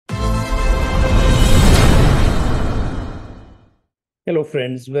Hello,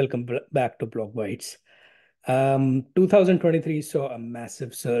 friends. Welcome back to Block Bytes. 2023 saw a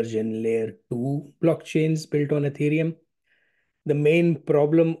massive surge in layer 2 blockchains built on Ethereum. The main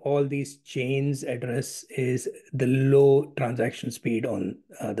problem all these chains address is the low transaction speed on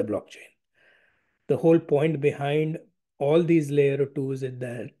the blockchain. The whole point behind all these layer 2s is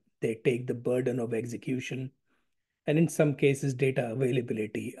that they take the burden of execution and, in some cases, data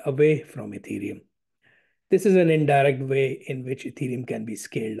availability away from Ethereum. This is an indirect way in which Ethereum can be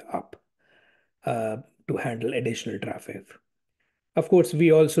scaled up uh, to handle additional traffic. Of course,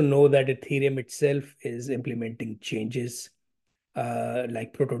 we also know that Ethereum itself is implementing changes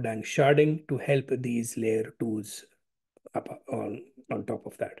like proto-dank sharding to help these layer 2s up on top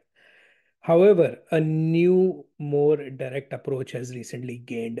of that. However, a new, more direct approach has recently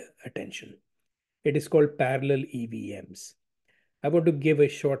gained attention. It is called parallel EVMs. I want to give a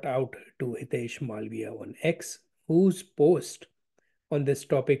shout out to Hitesh Malviya on X, whose post on this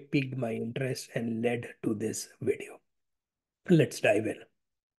topic piqued my interest and led to this video. Let's dive in.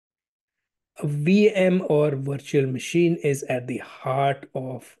 A VM or virtual machine is at the heart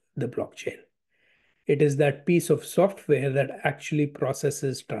of the blockchain. It is that piece of software that actually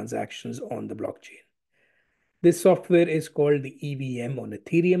processes transactions on the blockchain. This software is called the EVM on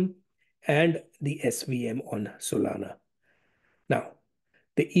Ethereum and the SVM on Solana. Now,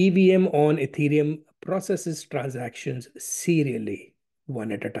 the EVM on Ethereum processes transactions serially,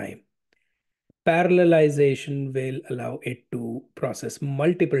 one at a time. Parallelization will allow it to process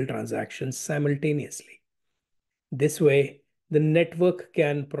multiple transactions simultaneously. This way, the network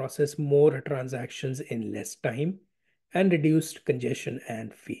can process more transactions in less time and reduce congestion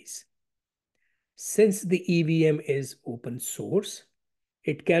and fees. Since the EVM is open source,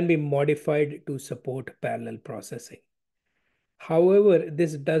 it can be modified to support parallel processing. However,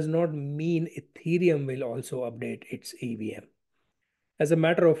 this does not mean Ethereum will also update its EVM. As a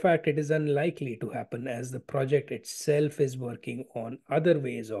matter of fact, it is unlikely to happen as the project itself is working on other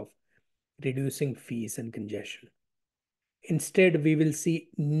ways of reducing fees and congestion. Instead, we will see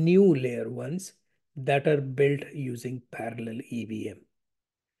new layer ones that are built using parallel EVM.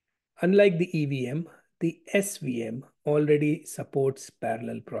 Unlike the EVM, the SVM already supports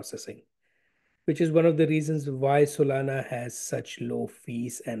parallel processing, which is one of the reasons why Solana has such low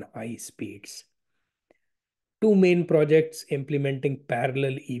fees and high speeds. Two main projects implementing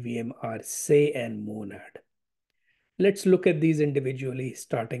parallel EVM are Sei and Monad. Let's look at these individually,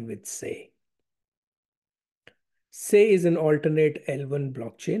 starting with Sei. Sei is an alternate L1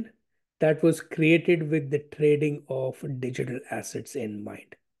 blockchain that was created with the trading of digital assets in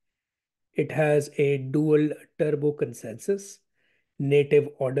mind. It has a dual turbo consensus, native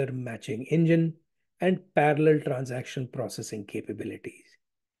order matching engine, and parallel transaction processing capabilities.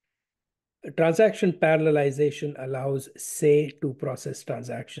 Transaction parallelization allows Sei to process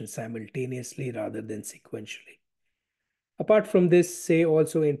transactions simultaneously rather than sequentially. Apart from this, Sei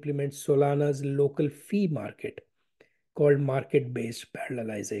also implements Solana's local fee market called market-based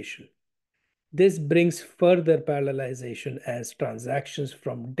parallelization. This brings further parallelization as transactions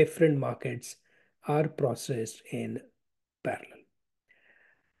from different markets are processed in parallel.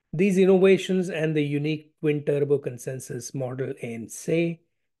 These innovations and the unique twin turbo consensus model in Sei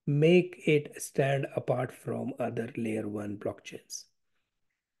make it stand apart from other layer 1 blockchains.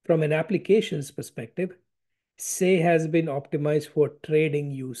 From an applications perspective, Sei has been optimized for trading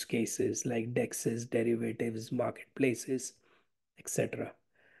use cases like DEXs, derivatives, marketplaces, etc.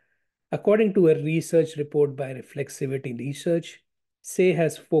 According to a research report by Reflexivity Research, Sei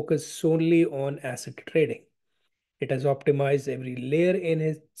has focused solely on asset trading. It has optimized every layer in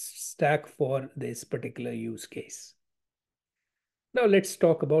its stack for this particular use case. Now let's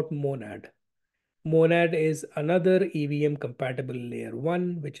talk about Monad. Monad is another EVM compatible layer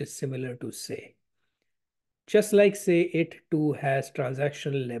 1, which is similar to Sei. Just like Sei, it too has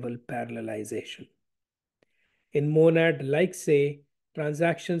transaction level parallelization. In Monad, like Sei,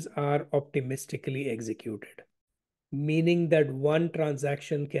 transactions are optimistically executed, meaning that one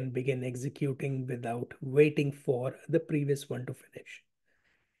transaction can begin executing without waiting for the previous one to finish.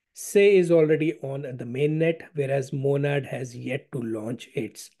 Sei is already on the mainnet, whereas Monad has yet to launch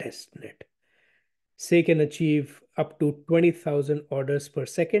its testnet. Sei can achieve up to 20,000 orders per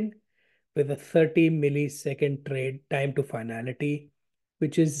second with a 30 millisecond trade time to finality,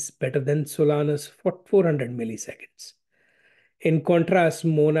 which is better than Solana's 400 milliseconds. In contrast,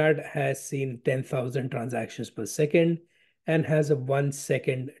 Monad has seen 10,000 transactions per second and has a 1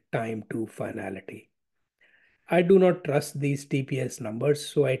 second time to finality. I do not trust these TPS numbers,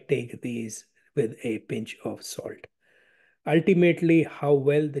 so I take these with a pinch of salt. Ultimately, how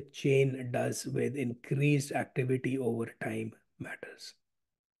well the chain does with increased activity over time matters.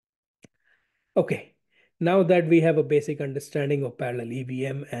 Okay, now that we have a basic understanding of parallel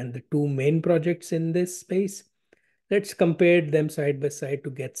EVM and the two main projects in this space, let's compare them side by side to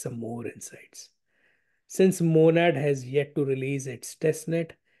get some more insights. Since Monad has yet to release its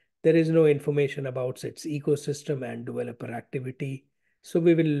testnet, there is no information about its ecosystem and developer activity, so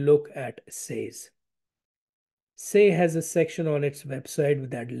we will look at Sei's. Sei has a section on its website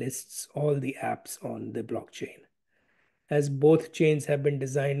that lists all the apps on the blockchain. As both chains have been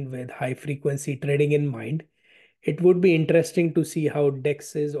designed with high frequency trading in mind, it would be interesting to see how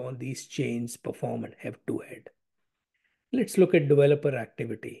DEXs on these chains perform head to head. Let's look at developer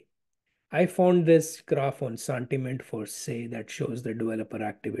activity. I found this graph on Sentiment for Sei that shows the developer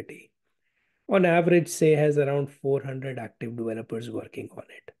activity. On average, Sei has around 400 active developers working on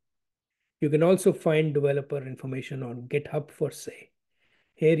it. You can also find developer information on GitHub for Sei.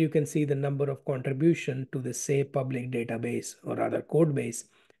 Here you can see the number of contribution to the Sei public database or rather code base,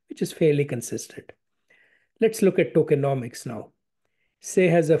 which is fairly consistent. Let's look at tokenomics now. Sei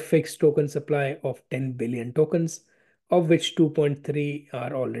has a fixed token supply of 10 billion tokens, of which 2.3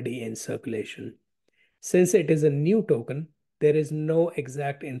 are already in circulation. Since it is a new token, there is no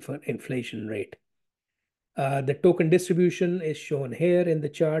exact inflation rate. The token distribution is shown here in the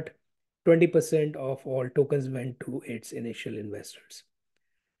chart. 20% of all tokens went to its initial investors.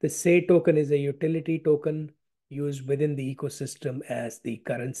 The Sei token is a utility token used within the ecosystem as the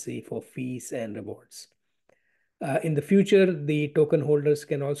currency for fees and rewards. In the future, the token holders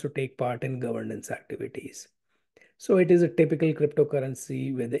can also take part in governance activities. So it is a typical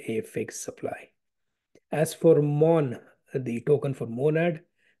cryptocurrency with a fixed supply. As for Mon, the token for Monad,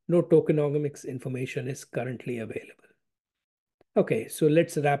 no tokenomics information is currently available. Okay, so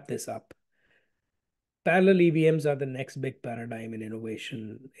let's wrap this up. Parallel EVMs are the next big paradigm in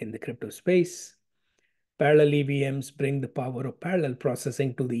innovation in the crypto space. Parallel EVMs bring the power of parallel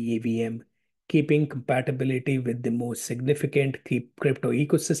processing to the EVM, keeping compatibility with the most significant crypto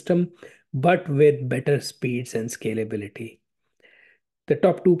ecosystem, but with better speeds and scalability. The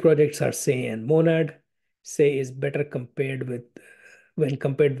top two projects are Sei and Monad. Sei is better compared with when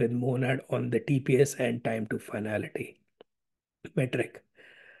compared with Monad on the TPS and time to finality metric.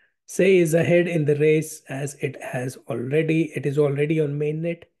 Sei is ahead in the race as it is already on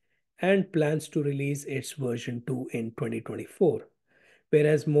mainnet and plans to release its version 2 in 2024,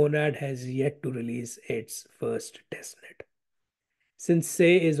 whereas Monad has yet to release its first testnet. Since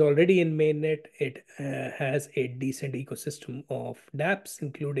Sei is already in mainnet, it has a decent ecosystem of dApps,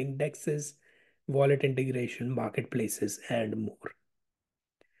 including DEXs, wallet integration, marketplaces, and more.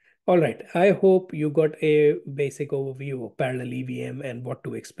 All right, I hope you got a basic overview of parallel EVM and what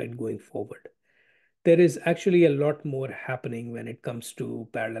to expect going forward. There is actually a lot more happening when it comes to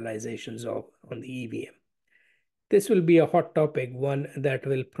parallelizations on the EVM. This will be a hot topic, one that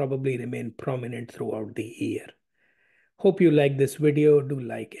will probably remain prominent throughout the year. Hope you like this video. Do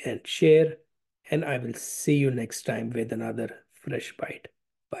like and share, and I will see you next time with another fresh bite.